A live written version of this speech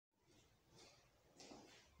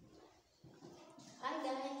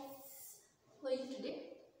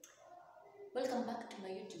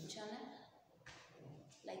channel.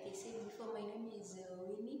 Like I said before, my name is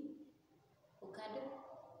Winnie Okado.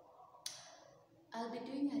 I'll be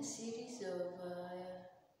doing a series of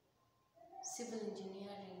civil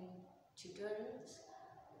engineering tutorials,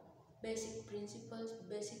 basic principles,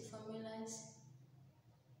 basic formulas,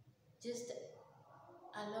 just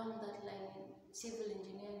along that line, civil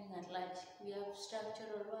engineering at large. We have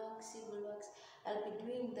structural work, civil works. I'll be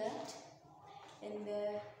doing that, and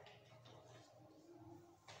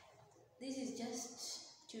this is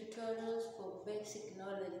just tutorials for basic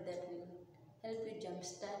knowledge that will help you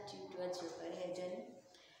jumpstart you towards your career journey.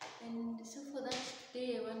 And so for that,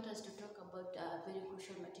 today I want us to talk about a very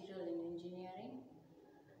crucial material in engineering.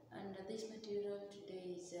 And this material today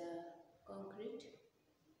is concrete.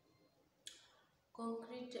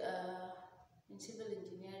 Concrete in civil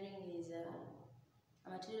engineering is a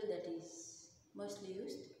material that is mostly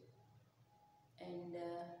used, and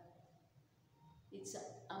it's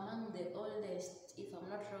among the oldest, if I'm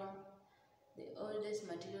not wrong, the oldest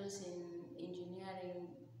materials in engineering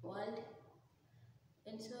world.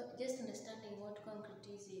 And so just understanding what concrete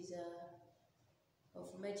is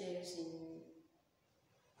of major use in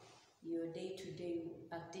your day-to-day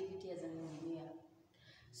activity as an engineer.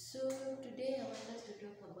 So today I want us to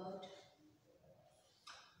talk about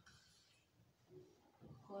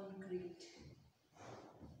concrete.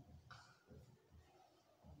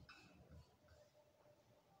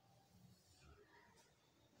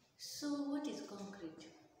 So what is concrete?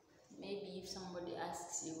 Maybe if somebody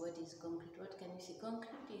asks you what is concrete, what can you say?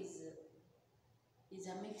 Concrete is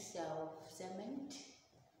a mixture of cement,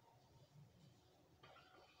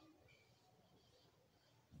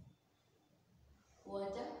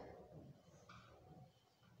 water,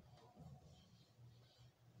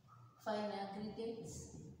 fine aggregates,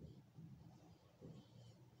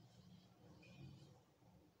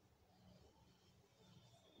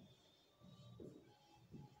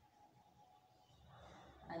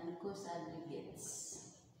 and coarse aggregates.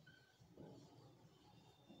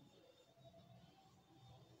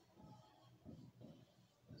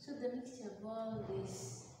 So the mixture of all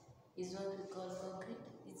this is what we call concrete.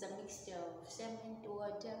 It's a mixture of cement,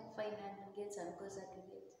 water, fine aggregates, and coarse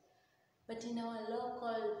aggregates. But in our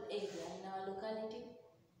local area, in our locality,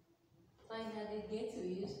 fine aggregates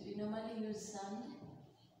we normally use sand,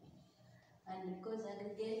 and coarse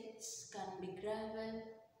aggregates can be gravel.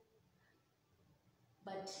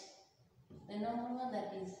 But the normal one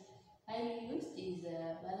that is highly used is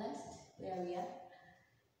ballast, where we are.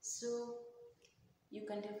 So you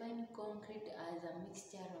can define concrete as a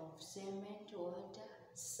mixture of cement, water,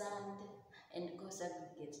 sand, and coarse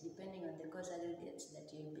aggregates, depending on the coarse aggregates that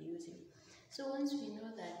you'll be using. So once we know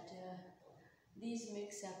that these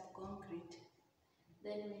makes up concrete,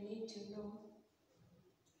 then we need to know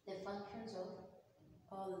the functions of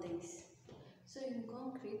all these. So in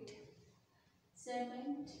concrete,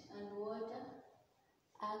 cement and water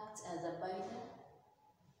act as a binder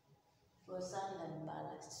for sand and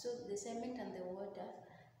ballast. So the cement and the water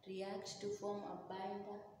react to form a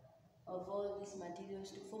binder of all these materials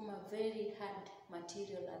to form a very hard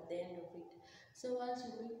material at the end of it. So once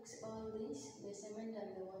we mix all this, the cement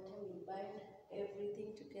and the water will bind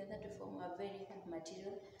everything together to form a very hard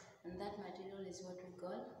material, and that material is what we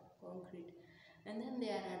call concrete. And then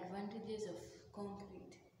there are advantages of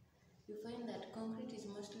concrete. You find that concrete is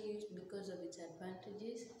mostly used because of its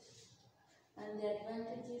advantages. And the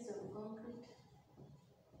advantages of concrete: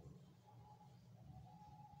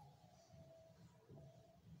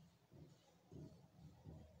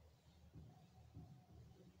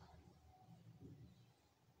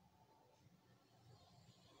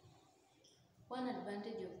 one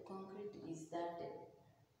advantage of concrete is that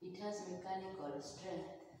it has mechanical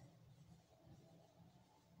strength.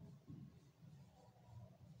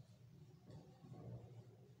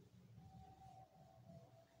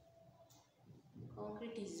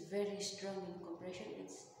 Concrete is very strong in compression.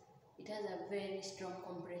 It has a very strong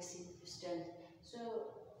compressive strength. So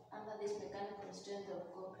under this mechanical strength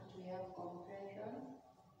of concrete, we have compression.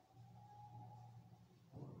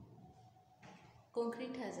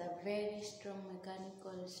 Concrete has a very strong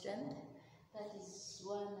mechanical strength. That is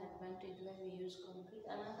one advantage why we use concrete.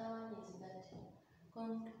 Another one is that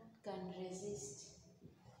concrete can resist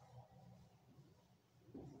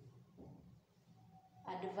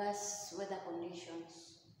adverse weather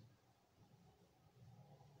conditions.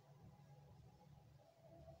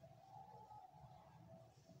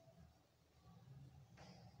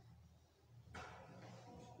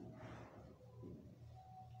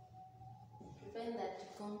 We find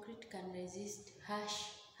that concrete can resist harsh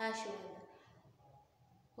weather,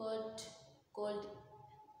 hot, cold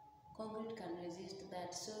concrete can resist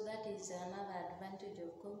that. So that is another advantage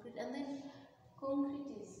of concrete. And then concrete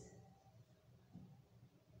is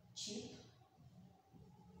cheap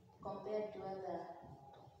compared to other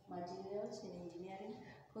materials in engineering.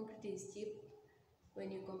 Concrete is cheap. When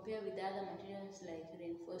you compare with other materials like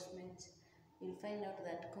reinforcements, you'll find out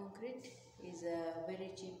that concrete is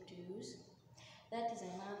very cheap to use. That is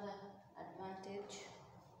another advantage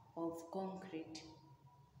of concrete.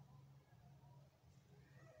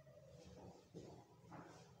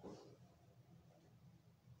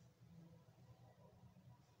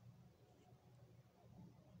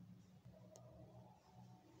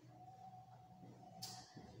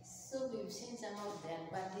 So we've seen some of the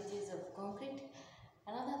advantages of concrete.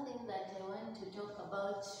 Another thing that I want to talk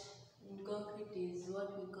about in concrete is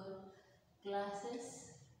what we call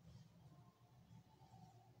classes.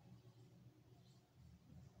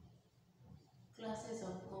 Classes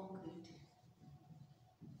of concrete.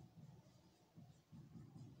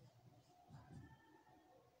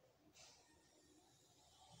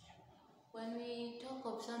 When we talk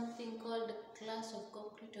of something called class of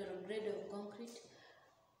concrete or a grade of concrete,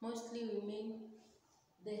 mostly we mean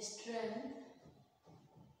the strength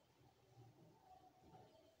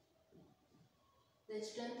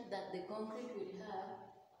that the concrete will have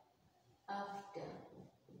after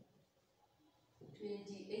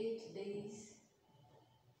 28 days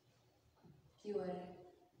curing.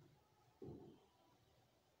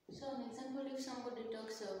 So an example, if somebody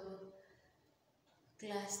talks of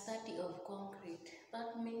class 30 of concrete,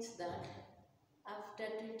 that means that after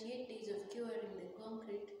 28 days of curing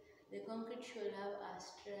the concrete should have a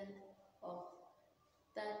strength of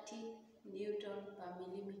 30 Newton per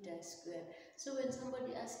millimeter square. So when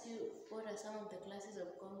somebody asks you what are some of the classes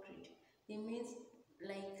of concrete, it means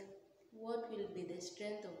like what will be the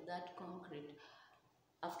strength of that concrete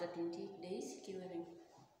after 28 days curing.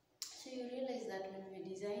 So you realize that when we're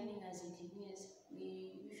designing as engineers,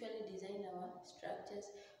 we usually design our structures,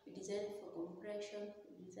 we design for compression,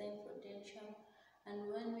 we design for tension, and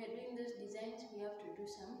when we're doing those designs, we have to do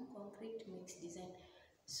some concrete mix design.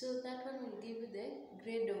 So that one will give you the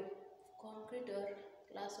grade of concrete or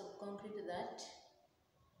class of concrete that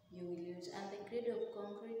you will use. And the grade of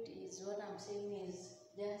concrete is what I'm saying is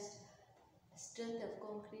just strength of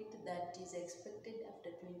concrete that is expected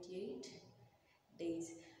after 28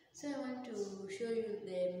 days. So I want to show you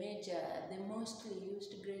the mostly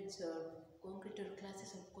used grades of concrete or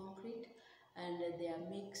classes of concrete and their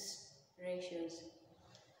mix ratios.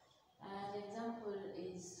 An example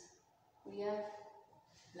is we have,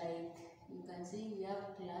 like you can see, we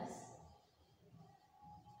have class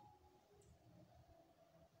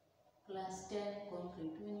 10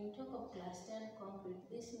 concrete. When you talk of class 10 concrete,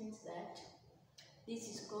 this means that this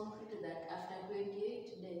is concrete that after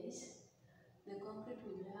 28 days the concrete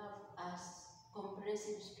will have a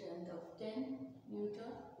compressive strength of 10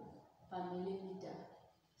 Newton per millimeter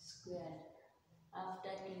squared. After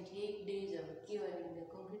 28 days of curing, the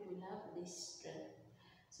concrete will have this strength.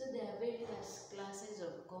 So there are various classes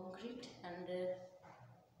of concrete and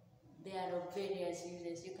they are of various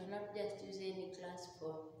uses. You cannot just use any class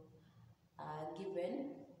for a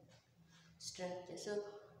given structure. So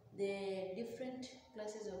the different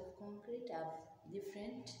classes of concrete have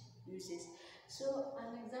different uses. So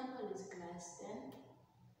an example is class 10.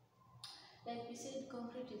 Like we said,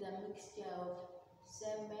 concrete is a mixture of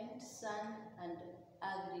cement, sand and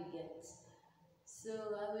aggregates. So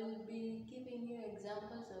I will be giving you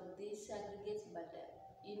examples of these aggregates, but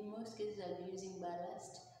in most cases I'll be using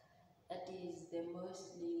ballast. That is the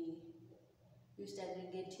mostly used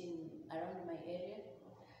aggregate around my area.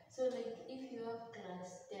 So like if you have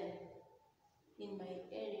class 10 in my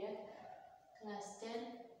area, class 10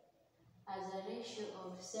 has a ratio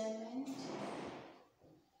of cement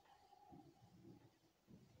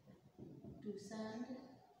to sand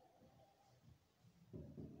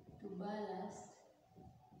to ballast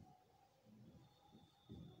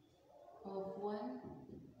of 1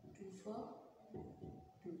 to 4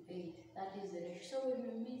 to 8. That is the ratio. So when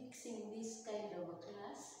you're mixing this kind of a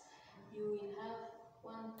class, you will have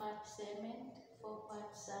 1 part cement, 4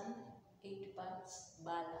 parts sand, 8 parts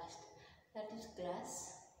ballast. That is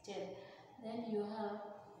class 10. Then we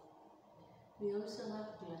also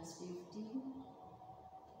have class 15.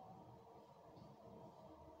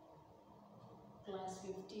 Class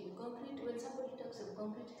 15. Concrete, when somebody talks of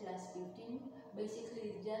concrete class 15, basically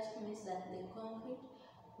it just means that the concrete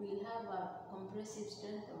will have a compressive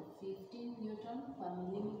strength of 15 Newton per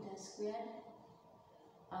millimeter squared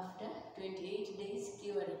after 28 days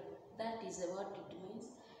curing. That is what it means.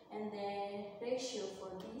 And the ratio for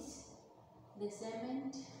this, the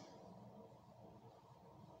cement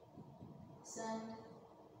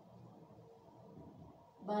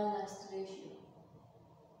ballast ratio.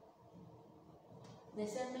 The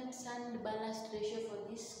cement sand ballast ratio for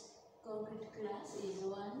this concrete class is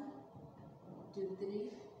 1 to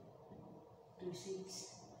 3 to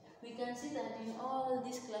 6. We can see that in all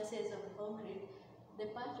these classes of concrete, the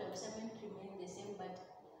part of cement remain the same, but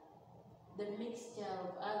the mixture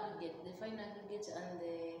of aggregate, the fine aggregates and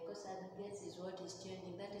the coarse aggregates is what is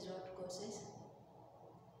changing. That is what causes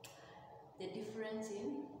the difference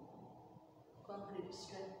in concrete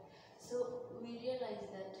strength. So we realize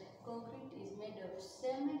that concrete is made of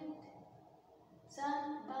cement,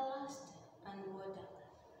 sand, ballast and water.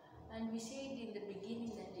 And we said in the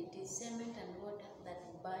beginning that it is cement and water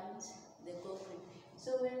that binds the concrete.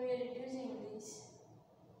 So when we are reducing this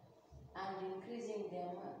and increasing the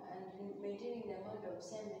amount and maintaining the amount of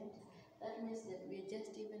cement, that means that we are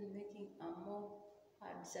just even making a more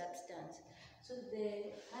hard substance. So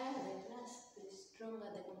the higher the class, the stronger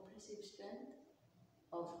the compressive strength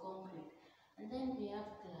of concrete. And then we have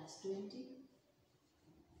class 20.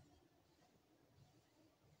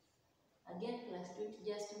 Again, class 20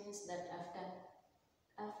 just means that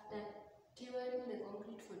after curing the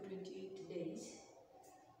concrete for 28 days,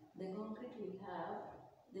 the concrete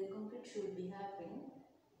should be having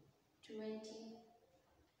 20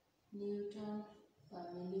 Newton per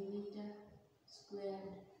millimeter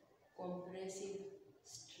squared compressive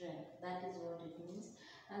strength. That is what it means.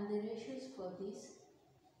 And the ratios for this,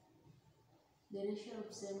 the ratio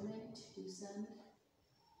of cement to sand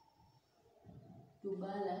to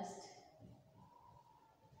ballast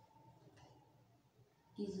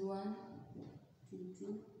is 1 to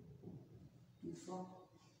 2 to 4.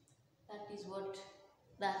 That is what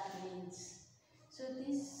that means. So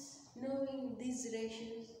knowing these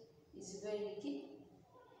ratios is very key.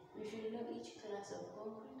 We should know each class of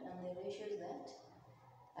concrete and the ratios that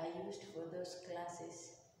are used for those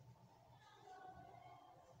classes.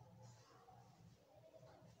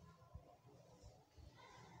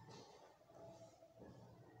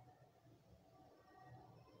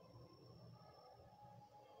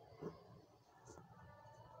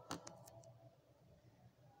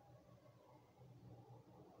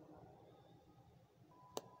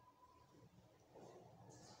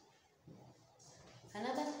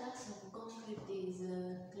 Another class of concrete is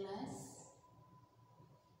class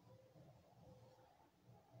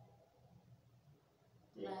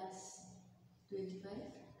 25,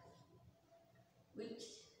 which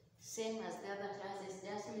same as the other classes,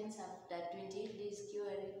 just means after 28 days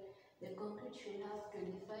curing, the concrete should have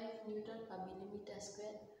 25 Newton per millimeter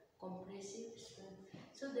squared compressive strength.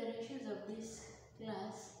 So the ratios of this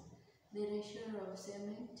class, the ratio of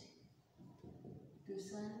cement to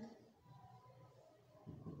sand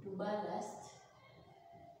to ballast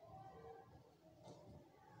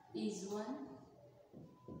is 1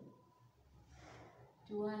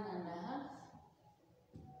 to 1.5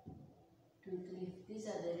 to 3. These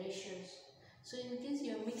are the ratios. So in case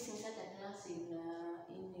you're mixing such a class in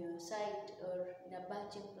your site or in a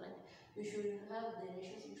batching plant, you should have the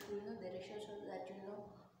ratios. You should know the ratios so that you know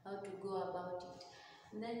how to go about it.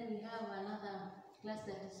 And then we have another class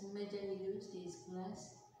that is majorly used is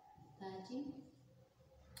class 30,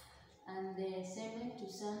 and the cement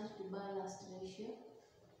to sand to ballast ratio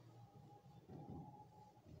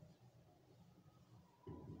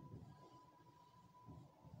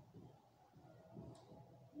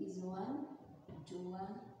is 1 to 1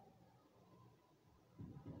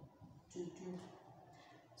 to 2.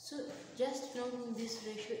 So just knowing this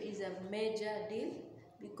ratio is a major deal,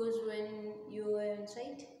 because when you are on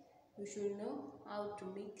site, you should know how to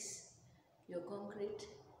mix your concrete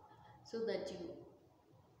so that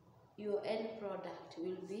your end product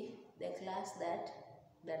will be the class that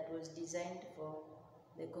was designed for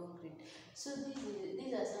the concrete. So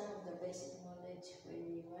these are some of the basic knowledge when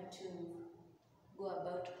you want to go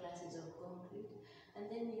about classes of concrete, and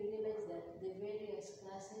then you realize that the various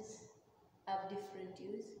classes have different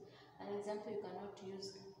use. An example, you cannot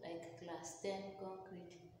use like class 10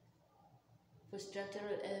 concrete for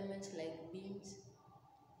structural elements like beams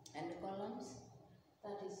and columns.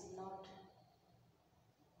 That is not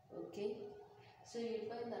okay. So you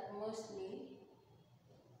find that mostly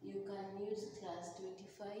you can use class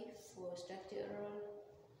 25 for structural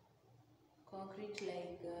concrete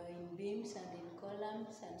like in beams and in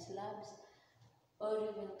columns and slabs, or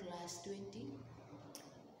even class 20.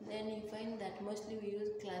 Then you find that mostly we use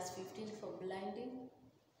class 15 for blinding.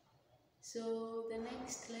 So the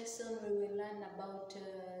next lesson we will learn about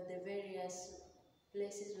the various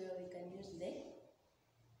places where we can use the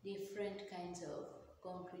different kinds of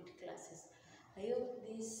concrete classes. I hope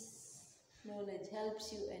this knowledge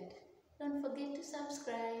helps you, and don't forget to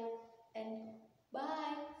subscribe and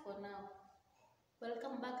Bye for now.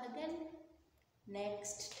 Welcome back again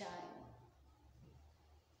next time.